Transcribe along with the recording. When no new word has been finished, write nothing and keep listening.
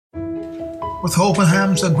With open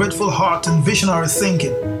hands, a grateful heart, and visionary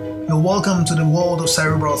thinking, you're welcome to the world of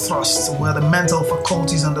cerebral thrust, where the mental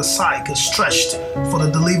faculties and the psyche are stretched for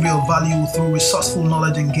the delivery of value through resourceful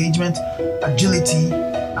knowledge engagement, agility,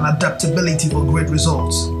 and adaptability for great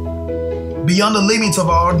results. Beyond the limits of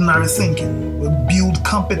our ordinary thinking, we build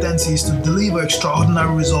competencies to deliver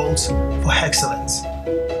extraordinary results for excellence.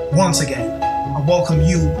 Once again, I welcome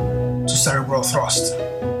you to Cerebral Thrust.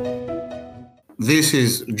 This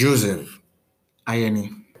is Joseph Ayeni.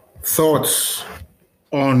 Thoughts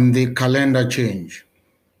on the calendar change.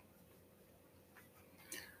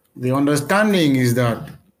 The understanding is that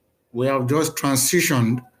we have just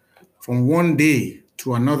transitioned from one day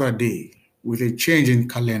to another day with a change in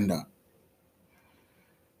calendar.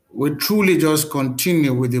 We truly just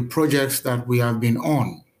continue with the projects that we have been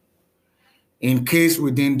on in case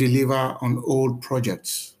we didn't deliver on old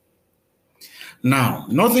projects. Now,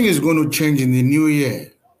 nothing is going to change in the new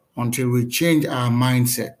year until we change our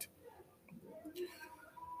mindset.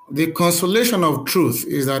 The consolation of truth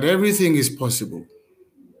is that everything is possible.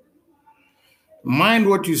 Mind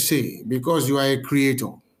what you say because you are a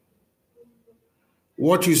creator.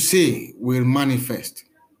 What you say will manifest.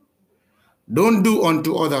 Don't do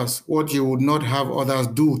unto others what you would not have others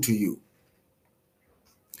do to you.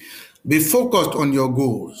 Be focused on your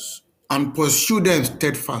goals and pursue them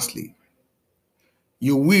steadfastly.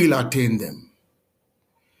 You will attain them.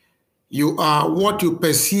 You are what you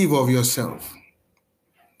perceive of yourself.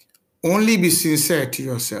 Only be sincere to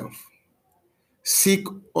yourself. Seek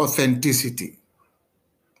authenticity.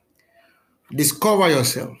 Discover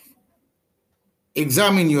yourself.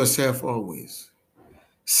 Examine yourself always.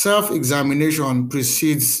 Self-examination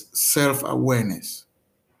precedes self-awareness.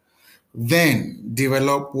 Then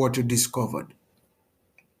develop what you discovered.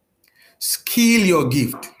 Skill your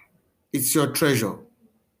gift. It's your treasure.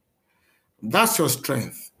 That's your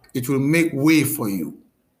strength. It will make way for you.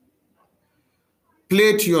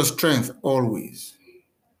 Play to your strength always.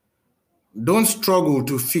 Don't struggle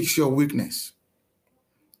to fix your weakness.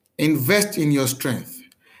 Invest in your strength.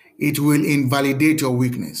 It will invalidate your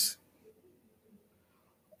weakness.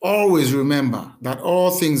 Always remember that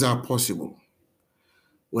all things are possible.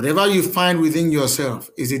 Whatever you find within yourself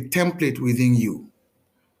is a template within you.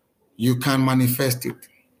 You can manifest it.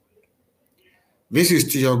 This is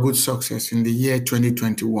to your good success in the year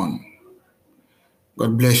 2021.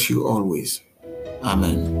 God bless you always.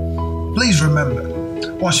 Amen. Please remember,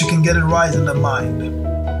 once you can get it right in the mind,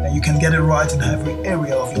 and you can get it right in every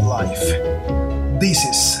area of your life. This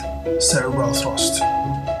is Cerebral Thrust.